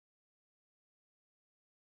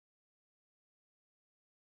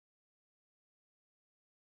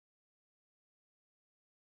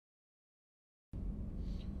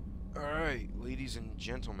Alright, ladies and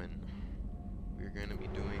gentlemen, we're going to be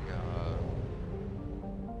doing,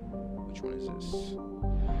 which one is this?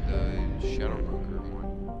 The Shadow Broker one.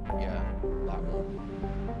 Yeah, that one.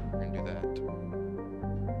 We're going to do that. So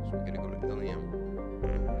we're going to go to Ilium,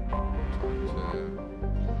 talk to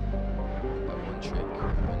that one chick,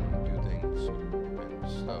 and do things and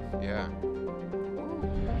stuff. Yeah.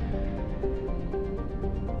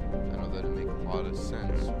 I know that it makes a lot of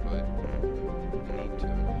sense, but I need to.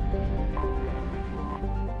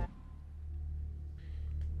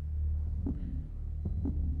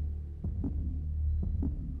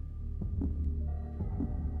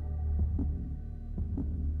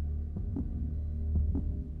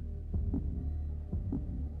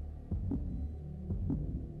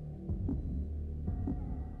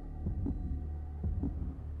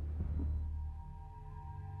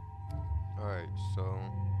 Alright, so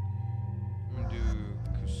I'm gonna do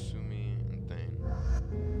Kasumi and Thane.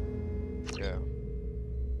 Yeah.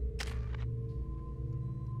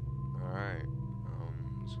 Alright.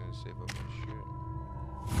 I'm just gonna save up my shit.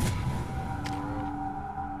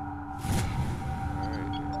 Alright, here we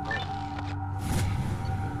go.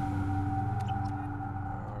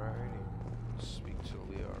 Alrighty. Let's speak to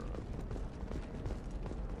Lair about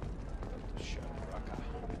the Shadow Broker.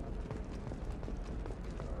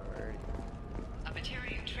 Alrighty. A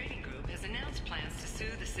Batarian trading group has announced plans to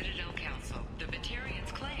sue the Citadel Council. The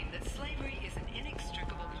Batarians claim that slavery is an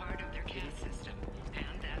inextricable part of their caste system,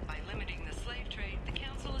 and that by limiting the slave trade, the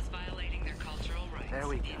Council is violating their cultural rights. There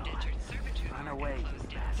we the go. indentured servitude Run market away, you closed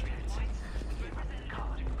down three bastards. points, with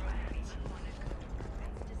Representative Grogan's unwanted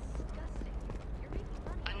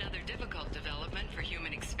Another difficult development for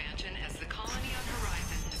human expansion as the colony on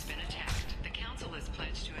Horizon has been attacked. The Council is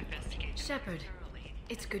pledged to investigate Shepard,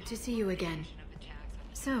 it's good to see you again.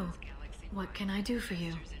 So, what can I do for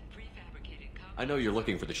you? I know you're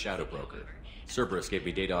looking for the Shadow Broker. Cerberus gave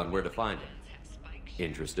me data on where to find him.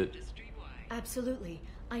 Interested? Absolutely.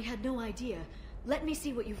 I had no idea. Let me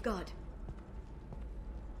see what you've got.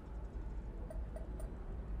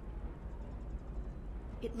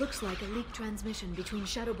 It looks like a leaked transmission between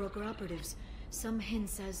Shadow Broker operatives. Some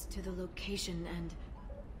hints as to the location and...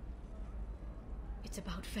 It's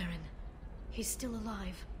about Farron. He's still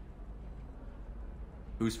alive.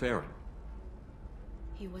 Who's Farron?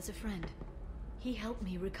 He was a friend. He helped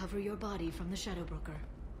me recover your body from the Shadow Broker.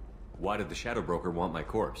 Why did the Shadow Broker want my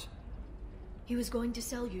corpse? He was going to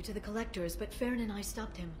sell you to the collectors, but Farron and I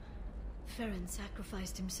stopped him. Farron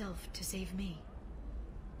sacrificed himself to save me.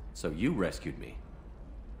 So you rescued me.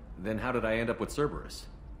 Then how did I end up with Cerberus?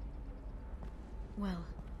 Well,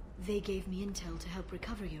 they gave me intel to help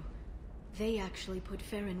recover you. They actually put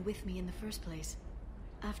Farron with me in the first place.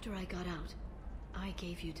 After I got out, I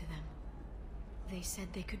gave you to them. They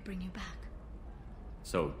said they could bring you back.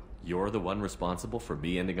 So you're the one responsible for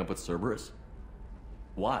me ending up with Cerberus?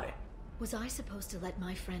 Why? Was I supposed to let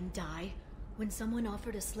my friend die when someone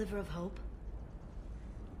offered a sliver of hope?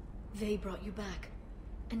 They brought you back,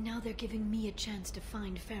 and now they're giving me a chance to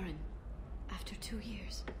find Farron. After 2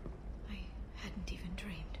 years, I hadn't even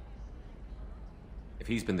dreamed. If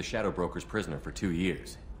he's been the Shadow Broker's prisoner for 2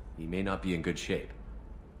 years, he may not be in good shape.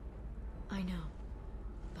 I know.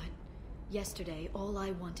 But yesterday, all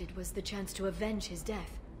I wanted was the chance to avenge his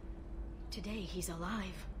death. Today, he's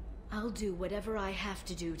alive. I'll do whatever I have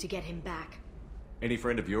to do to get him back. Any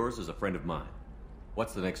friend of yours is a friend of mine.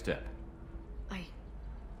 What's the next step?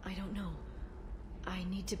 I don't know. I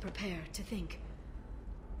need to prepare, to think.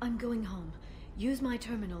 I'm going home. Use my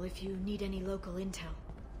terminal if you need any local intel.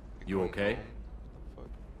 You okay?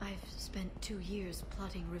 I've spent 2 years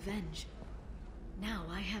plotting revenge. Now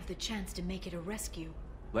I have the chance to make it a rescue.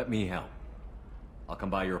 Let me help. I'll come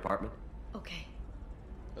by your apartment. Okay.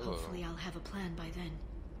 Hello. Hopefully I'll have a plan by then.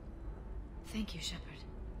 Thank you, Shepard.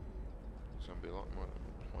 It's gonna be a lot more than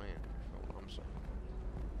a plan. Oh, I'm sorry.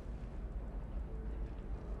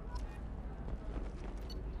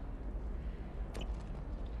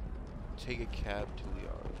 Take a cab to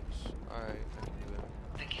Liar's. Alright, I can do that.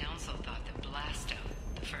 The Council thought that Blasto,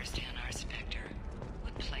 the first Anar Spectre,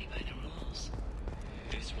 would play by the rules.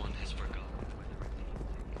 This one has forgotten.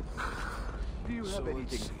 Do you have So anything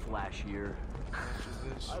let's see. flashier? After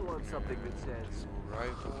this, I we're want gonna something that says, do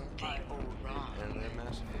rifle They were wrong. and then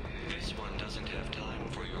massive. This one doesn't have time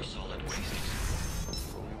for your solid waste.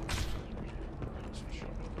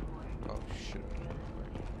 Oh shit.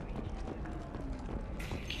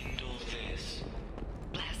 Kindle this.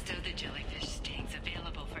 Blasto the Jellyfish Stings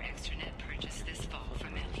available for extranet purchase this fall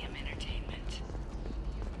from Ilium Entertainment.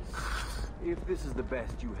 if this is the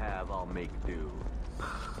best you have, I'll make do.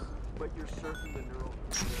 But you're certain the neural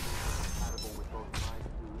is compatible with both my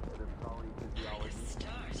food and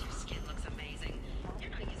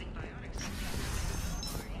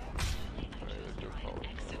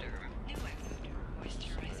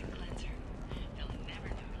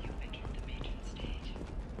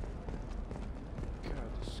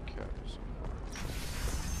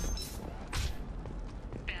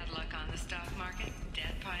stock market,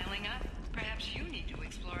 debt piling up. Perhaps you need to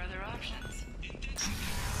explore other options.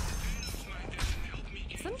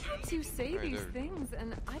 Sometimes you say Right these there. things,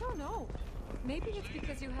 and I don't know. Maybe it's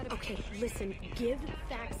because you had a... Okay, listen, give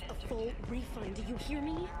Fax a full refund, do you hear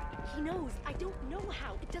me? He knows, I don't know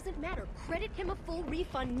how, it doesn't matter. Credit him a full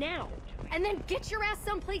refund now, and then get your ass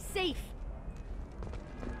someplace safe.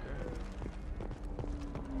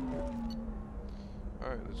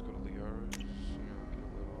 Alright, let's go to Liara's. You know, get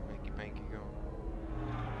a little hanky-panky going.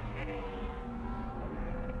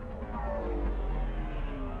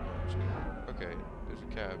 No, I'm just kidding. Okay, there's a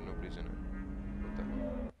cab, nobody's in it. What the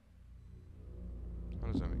hell? How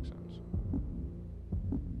does that make sense?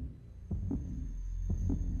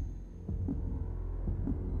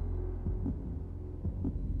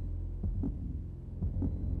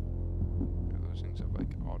 Yeah, those things have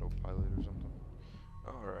like autopilot or something.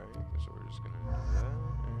 Alright, so we're just gonna do that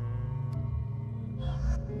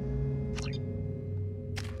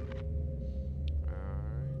Alright.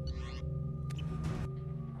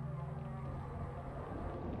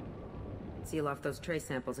 Seal off those trace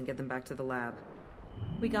samples and get them back to the lab.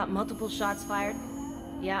 We got multiple shots fired.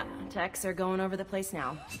 Yeah, techs are going over the place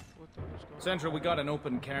now. What the hell's going on? Central, we got an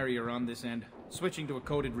open carrier on this end. Switching to a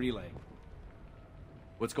coded relay.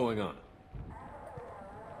 What's going on?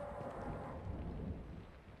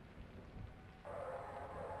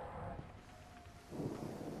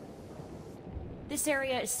 This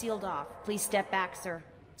area is sealed off. Please step back, sir.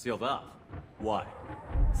 Sealed off? Why?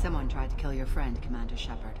 Someone tried to kill your friend, Commander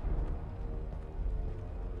Shepard.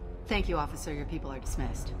 Thank you, officer. Your people are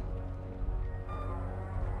dismissed.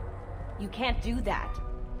 You can't do that.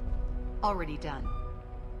 Already done.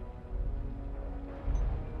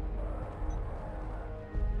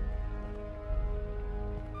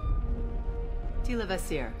 Tila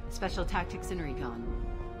Vasir, Special Tactics and Recon.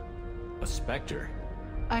 A Spectre?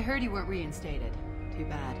 I heard you weren't reinstated. Too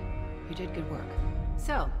bad. You did good work.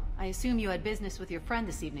 So, I assume you had business with your friend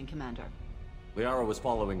this evening, Commander. Liara was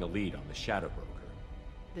following a lead on the Shadow Broker.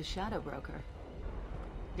 The Shadow Broker.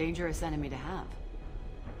 Dangerous enemy to have.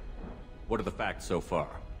 What are the facts so far?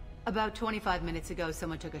 About 25 minutes ago,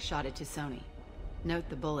 someone took a shot at Tisoni. Note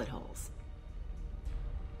the bullet holes.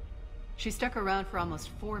 She stuck around for almost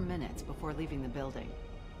 4 minutes before leaving the building.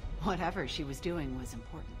 Whatever she was doing was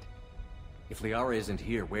important. If Liara isn't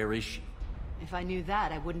here, where is she? If I knew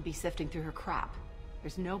that, I wouldn't be sifting through her crap.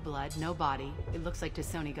 There's no blood, no body. It looks like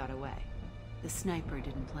Tisoni got away. The sniper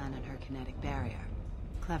didn't plan on her kinetic barrier.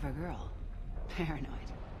 Clever girl.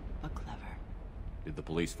 Paranoid, but clever. Did the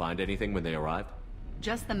police find anything when they arrived?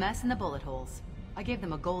 Just the mess and the bullet holes. I gave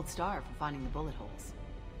them a gold star for finding the bullet holes.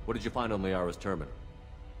 What did you find on Liara's terminal?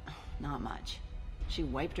 Not much. She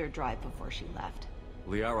wiped her drive before she left.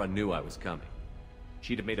 Liara knew I was coming.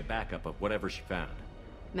 She'd have made a backup of whatever she found.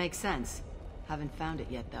 Makes sense. Haven't found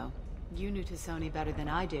it yet, though. You knew Tisoni better than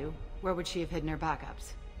I do. Where would she have hidden her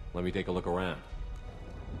backups? Let me take a look around.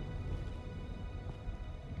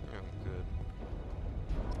 Yeah, I'm good.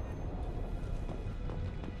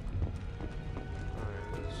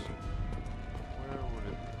 Alright, let's see. Where would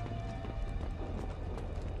it be?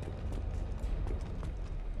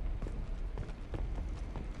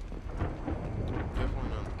 Definitely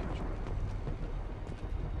not the kitchen.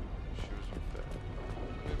 Shoes are fat.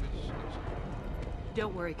 Maybe it's inside.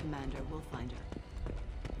 Don't worry, Commander. We'll find her.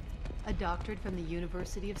 A doctorate from the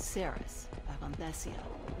University of Ceres, Avanthesia.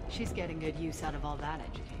 She's getting good use out of all that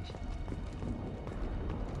education.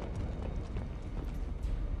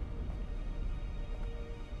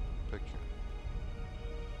 Picture.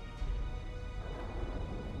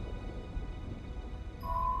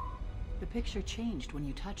 The picture changed when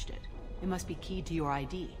you touched it. It must be keyed to your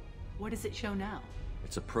ID. What does it show now?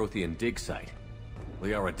 It's a Prothean dig site.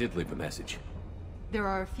 Liara did leave a message. There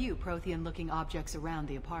are a few Prothean-looking objects around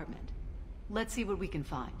the apartment. Let's see what we can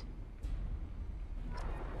find.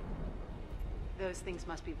 Those things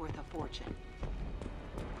must be worth a fortune.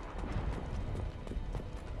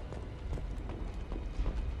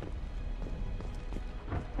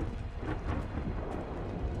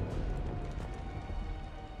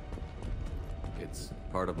 It's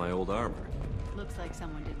part of my old armor. Looks like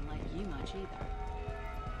someone didn't like you much either.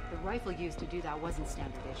 The rifle used to do that wasn't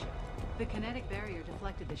standard issue. The kinetic barrier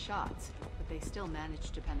deflected the shots, but they still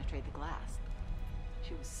managed to penetrate the glass.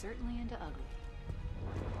 She was certainly into ugly.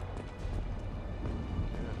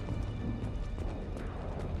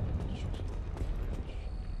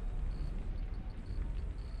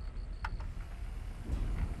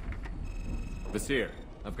 Vasir,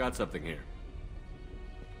 I've got something here.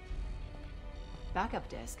 Backup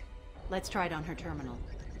disk. Let's try it on her terminal.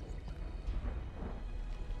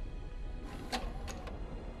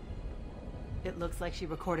 It looks like she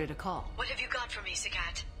recorded a call. What have you got for me,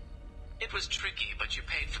 Sagat? It was tricky, but you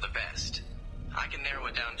paid for the best. I can narrow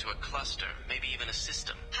it down to a cluster, maybe even a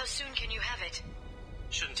system. How soon can you have it?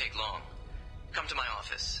 Shouldn't take long. Come to my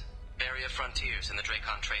office. Barrier Frontiers in the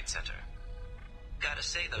Dracon Trade Center. Gotta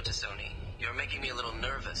say, though, to Sony, you're making me a little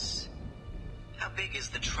nervous. How big is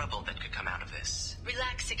the trouble that could come out of this?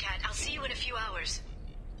 Relax, Sagat. I'll see you in a few hours.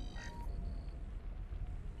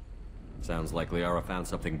 Sounds like Liara found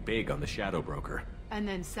something big on the Shadow Broker. And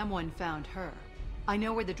then someone found her. I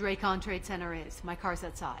know where the Dracon Trade Center is. My car's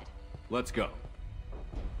outside. Let's go.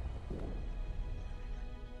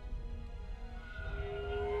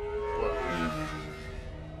 I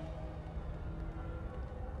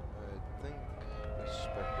think the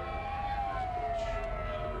Spectre is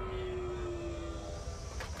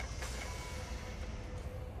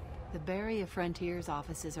The Barrier Frontiers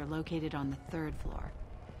offices are located on the 3rd floor.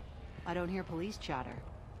 I don't hear police chatter.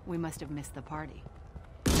 We must have missed the party.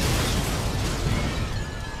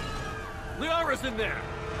 Liara's in there!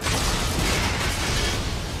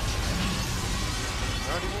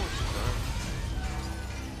 not anymore, Sagat.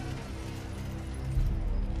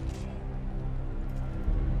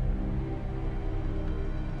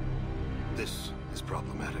 This is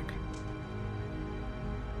problematic.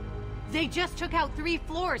 They just took out 3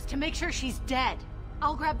 floors to make sure she's dead.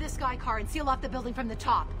 I'll grab this Sky car and seal off the building from the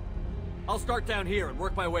top. I'll start down here and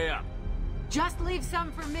work my way up. Just leave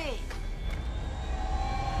some for me.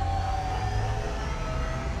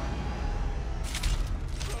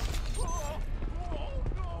 Oh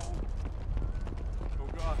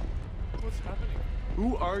God, what's happening?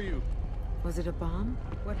 Who are you? Was it a bomb?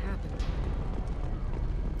 What happened?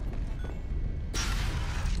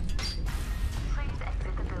 Please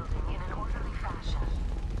exit the building in an orderly fashion.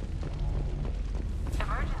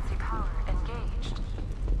 Emergency power engaged.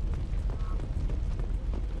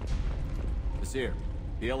 Vizier,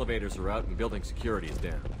 the elevators are out and building security is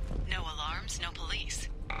down. No alarms, no police.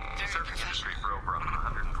 Very Serving professional. industry for over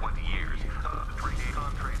 120 years. The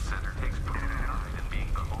Dracon Trade Center takes pride in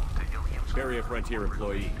being the home to Ilium's Barrier Frontier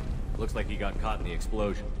employee. Looks like he got caught in the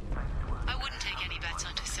explosion. I wouldn't take any bets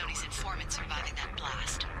onto Sony's informant surviving that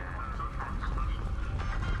blast.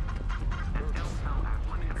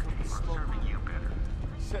 serving you better.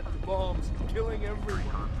 Set the bombs, killing everyone.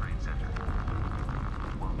 Dracon Trade Center.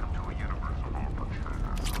 Welcome to a universe of open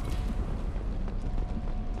shadows.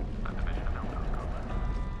 A division of Elton.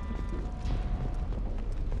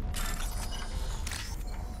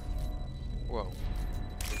 Whoa.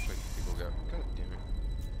 Looks like people got. God damn it.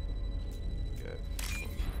 Got.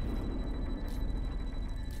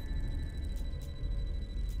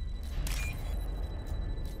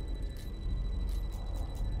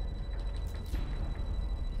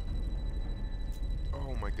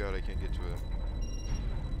 Oh my god, I can't get to it.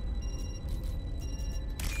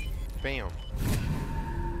 Bam.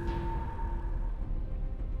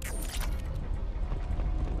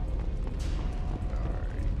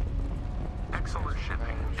 Excellent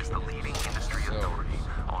Shipping is the leading industry authority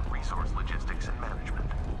on resource logistics and management.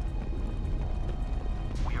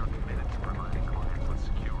 We are committed to providing clients with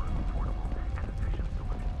secure, affordable, and efficient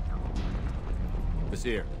solutions.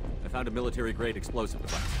 Vizier, I found a military-grade explosive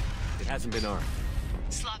device. It hasn't been armed.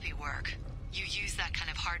 Sloppy work. You use that kind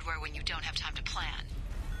of hardware when you don't have time to plan.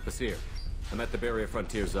 Vizier, I'm at the Barrier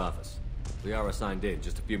Frontiers office. Liara signed in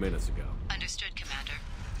just a few minutes ago. Understood, Commander.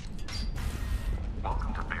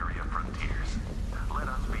 Welcome to Barrier Frontiers. Let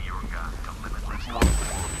us be your guide to limitless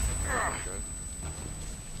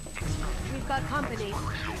We've got company.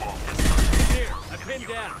 Here, I've pinned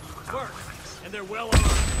down. Work. And they're well armed.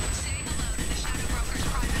 Say hello to the Shadow Broker's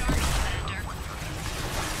private army, Commander.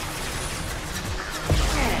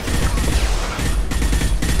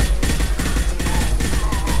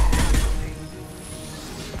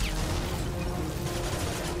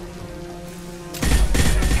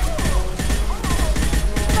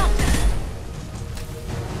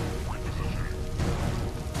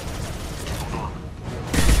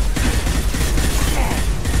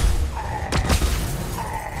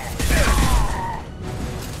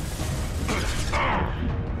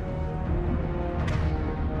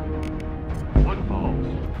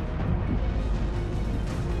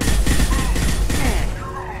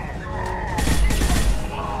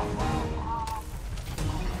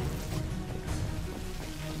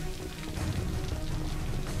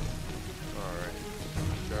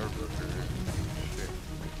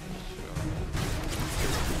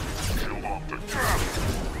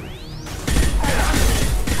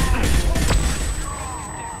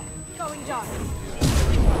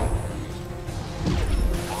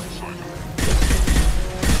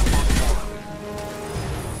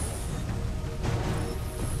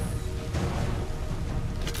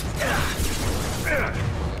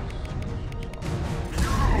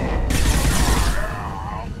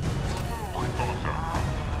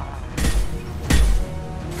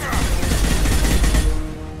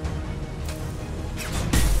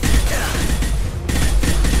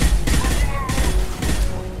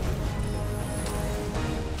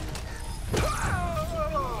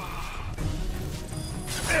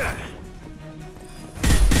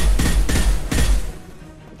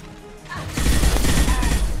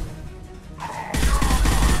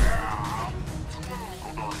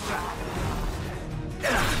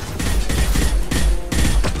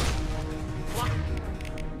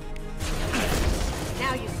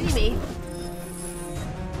 Here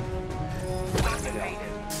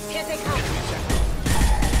they come.